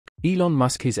Elon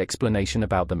Musk's explanation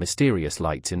about the mysterious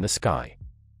lights in the sky.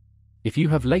 If you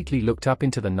have lately looked up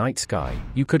into the night sky,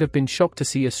 you could have been shocked to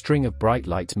see a string of bright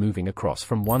lights moving across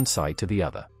from one side to the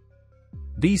other.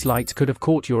 These lights could have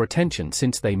caught your attention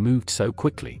since they moved so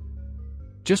quickly.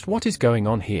 Just what is going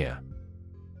on here?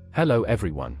 Hello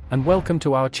everyone, and welcome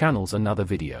to our channel's another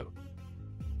video.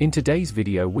 In today's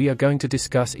video we are going to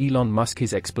discuss Elon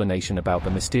Musk's explanation about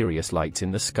the mysterious lights in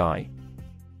the sky.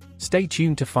 Stay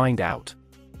tuned to find out.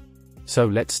 So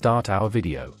let's start our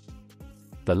video.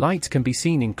 The lights can be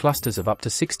seen in clusters of up to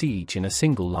 60 each in a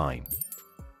single line.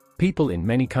 People in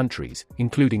many countries,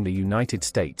 including the United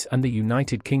States and the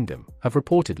United Kingdom, have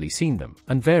reportedly seen them,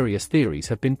 and various theories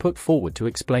have been put forward to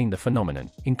explain the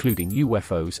phenomenon, including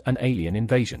UFOs and alien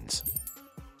invasions.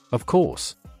 Of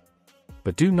course.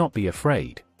 But do not be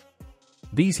afraid.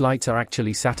 These lights are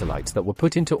actually satellites that were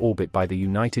put into orbit by the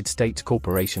United States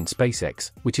corporation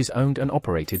Spacex, which is owned and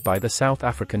operated by the South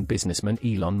African businessman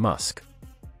Elon Musk.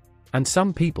 And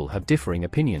some people have differing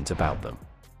opinions about them.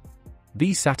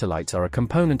 These satellites are a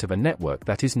component of a network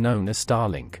that is known as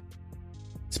Starlink.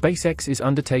 Spacex is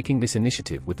undertaking this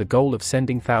initiative with the goal of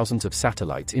sending thousands of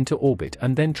satellites into orbit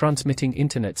and then transmitting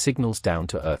internet signals down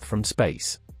to Earth from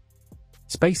space.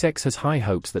 Spacex has high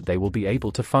hopes that they will be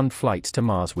able to fund flights to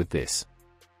Mars with this.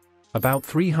 About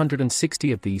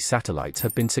 360 of these satellites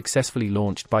have been successfully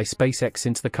launched by SpaceX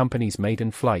since the company's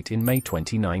maiden flight in May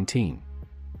 2019.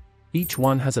 Each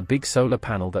one has a big solar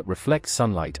panel that reflects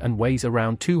sunlight and weighs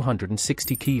around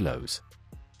 260 kilos.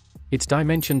 Its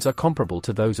dimensions are comparable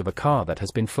to those of a car that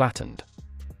has been flattened.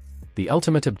 The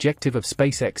ultimate objective of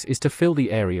SpaceX is to fill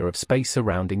the area of space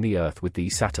surrounding the Earth with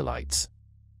these satellites.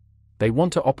 They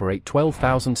want to operate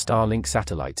 12,000 Starlink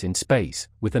satellites in space,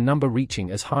 with the number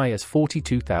reaching as high as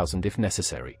 42,000 if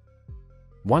necessary.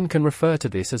 One can refer to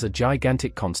this as a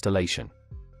gigantic constellation.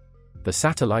 The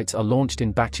satellites are launched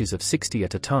in batches of 60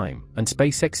 at a time, and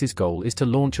SpaceX's goal is to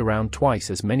launch around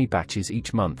twice as many batches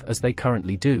each month as they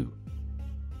currently do.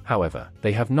 However,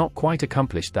 they have not quite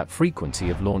accomplished that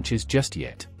frequency of launches just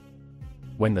yet.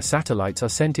 When the satellites are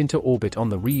sent into orbit on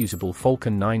the reusable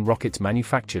Falcon 9 rockets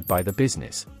manufactured by the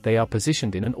business, they are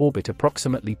positioned in an orbit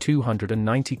approximately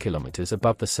 290 kilometers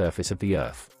above the surface of the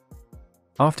Earth.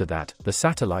 After that, the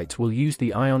satellites will use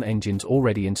the ion engines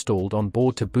already installed on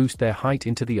board to boost their height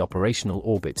into the operational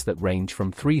orbits that range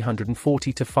from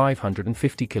 340 to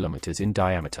 550 kilometers in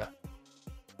diameter.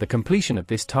 The completion of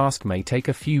this task may take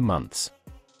a few months.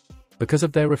 Because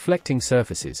of their reflecting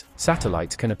surfaces,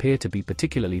 satellites can appear to be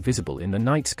particularly visible in the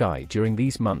night sky during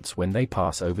these months when they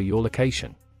pass over your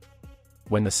location.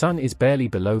 When the sun is barely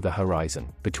below the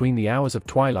horizon, between the hours of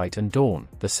twilight and dawn,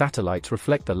 the satellites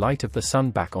reflect the light of the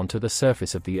sun back onto the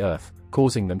surface of the Earth,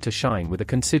 causing them to shine with a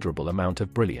considerable amount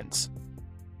of brilliance.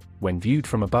 When viewed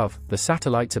from above, the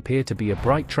satellites appear to be a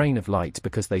bright train of lights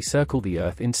because they circle the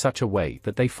Earth in such a way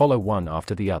that they follow one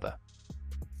after the other.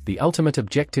 The ultimate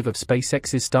objective of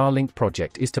SpaceX's Starlink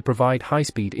project is to provide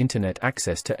high-speed internet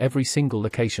access to every single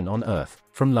location on Earth,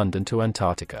 from London to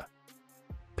Antarctica.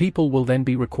 People will then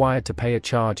be required to pay a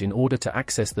charge in order to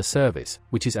access the service,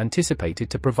 which is anticipated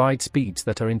to provide speeds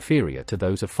that are inferior to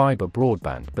those of fiber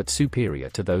broadband but superior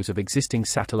to those of existing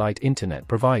satellite internet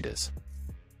providers.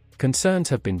 Concerns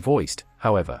have been voiced,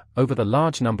 however, over the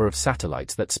large number of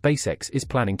satellites that SpaceX is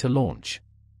planning to launch.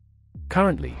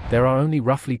 Currently, there are only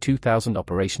roughly 2,000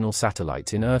 operational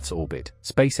satellites in Earth's orbit.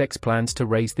 SpaceX plans to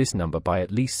raise this number by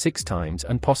at least 6 times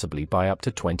and possibly by up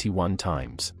to 21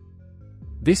 times.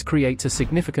 This creates a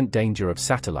significant danger of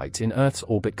satellites in Earth's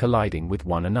orbit colliding with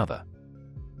one another.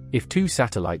 If two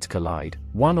satellites collide,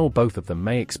 one or both of them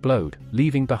may explode,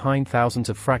 leaving behind thousands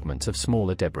of fragments of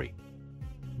smaller debris.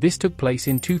 This took place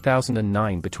in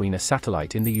 2009 between a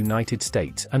satellite in the United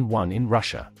States and one in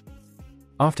Russia.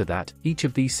 After that, each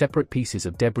of these separate pieces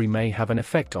of debris may have an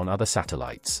effect on other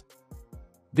satellites.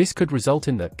 This could result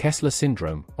in the Kessler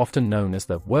syndrome, often known as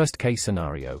the worst-case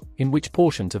scenario, in which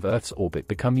portions of Earth's orbit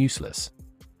become useless.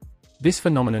 This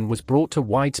phenomenon was brought to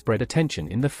widespread attention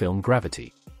in the film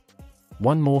Gravity.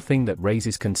 One more thing that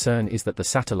raises concern is that the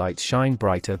satellites shine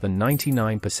brighter than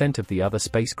 99% of the other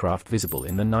spacecraft visible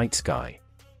in the night sky.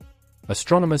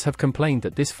 Astronomers have complained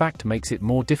that this fact makes it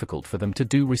more difficult for them to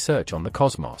do research on the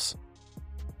cosmos.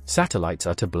 Satellites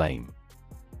are to blame.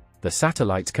 The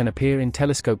satellites can appear in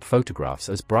telescope photographs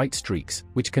as bright streaks,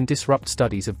 which can disrupt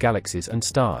studies of galaxies and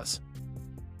stars.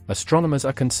 Astronomers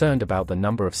are concerned about the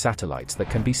number of satellites that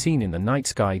can be seen in the night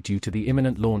sky due to the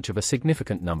imminent launch of a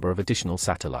significant number of additional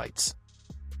satellites.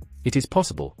 It is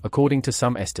possible, according to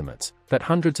some estimates, that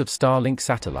hundreds of Starlink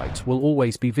satellites will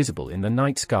always be visible in the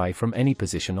night sky from any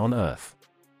position on Earth.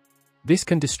 This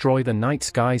can destroy the night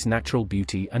sky's natural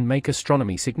beauty and make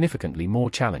astronomy significantly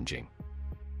more challenging.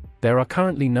 There are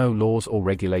currently no laws or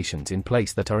regulations in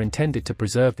place that are intended to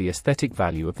preserve the aesthetic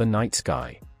value of the night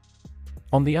sky.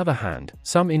 On the other hand,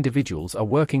 some individuals are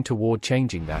working toward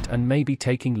changing that and may be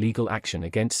taking legal action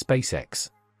against SpaceX.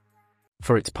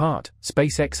 For its part,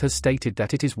 SpaceX has stated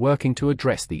that it is working to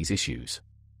address these issues.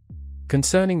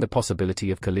 Concerning the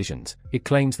possibility of collisions, it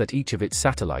claims that each of its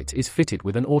satellites is fitted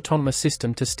with an autonomous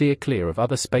system to steer clear of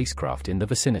other spacecraft in the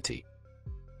vicinity.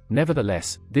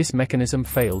 Nevertheless, this mechanism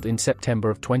failed in September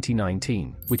of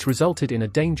 2019, which resulted in a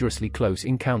dangerously close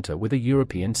encounter with a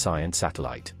European science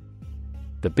satellite.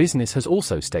 The business has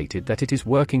also stated that it is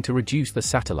working to reduce the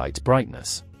satellite's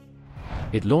brightness.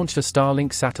 It launched a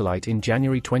Starlink satellite in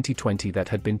January 2020 that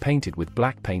had been painted with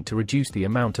black paint to reduce the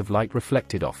amount of light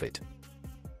reflected off it.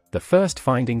 The first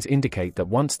findings indicate that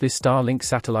once this Starlink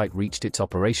satellite reached its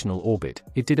operational orbit,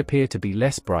 it did appear to be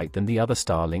less bright than the other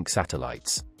Starlink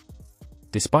satellites.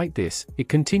 Despite this, it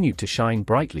continued to shine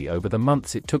brightly over the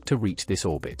months it took to reach this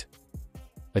orbit.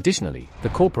 Additionally, the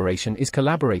corporation is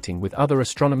collaborating with other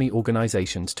astronomy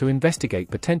organizations to investigate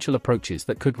potential approaches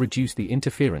that could reduce the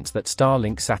interference that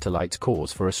Starlink satellites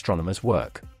cause for astronomers'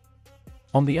 work.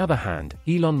 On the other hand,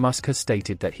 Elon Musk has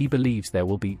stated that he believes there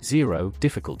will be zero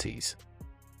difficulties.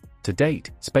 To date,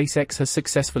 SpaceX has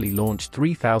successfully launched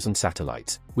 3,000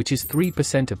 satellites, which is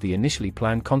 3% of the initially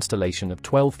planned constellation of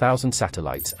 12,000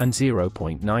 satellites and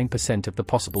 0.9% of the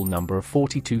possible number of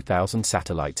 42,000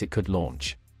 satellites it could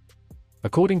launch.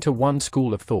 According to one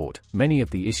school of thought, many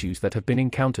of the issues that have been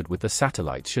encountered with the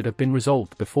satellites should have been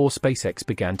resolved before SpaceX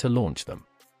began to launch them.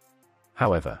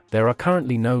 However, there are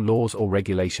currently no laws or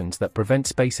regulations that prevent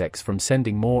SpaceX from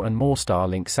sending more and more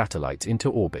Starlink satellites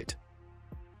into orbit.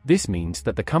 This means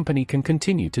that the company can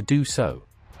continue to do so.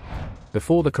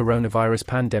 Before the coronavirus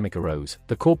pandemic arose,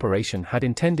 the corporation had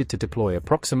intended to deploy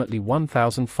approximately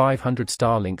 1,500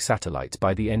 Starlink satellites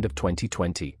by the end of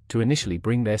 2020, to initially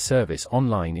bring their service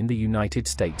online in the United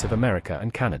States of America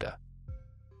and Canada.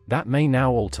 That may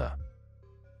now alter.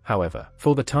 However,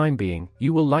 for the time being,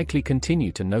 you will likely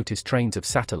continue to notice trains of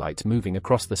satellites moving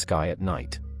across the sky at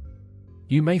night.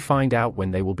 You may find out when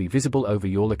they will be visible over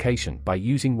your location by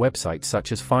using websites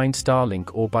such as Find Starlink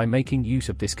or by making use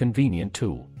of this convenient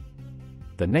tool.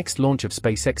 The next launch of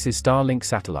SpaceX's Starlink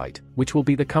satellite, which will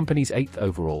be the company's 8th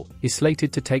overall, is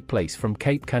slated to take place from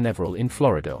Cape Canaveral in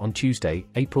Florida on Tuesday,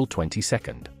 April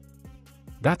 22nd.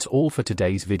 That's all for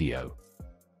today's video.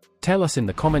 Tell us in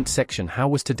the comments section how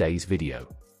was today's video.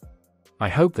 I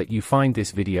hope that you find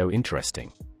this video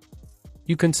interesting.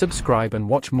 You can subscribe and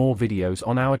watch more videos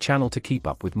on our channel to keep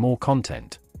up with more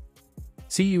content.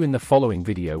 See you in the following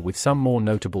video with some more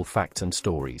notable facts and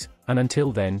stories, and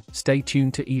until then, stay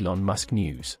tuned to Elon Musk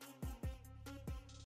News.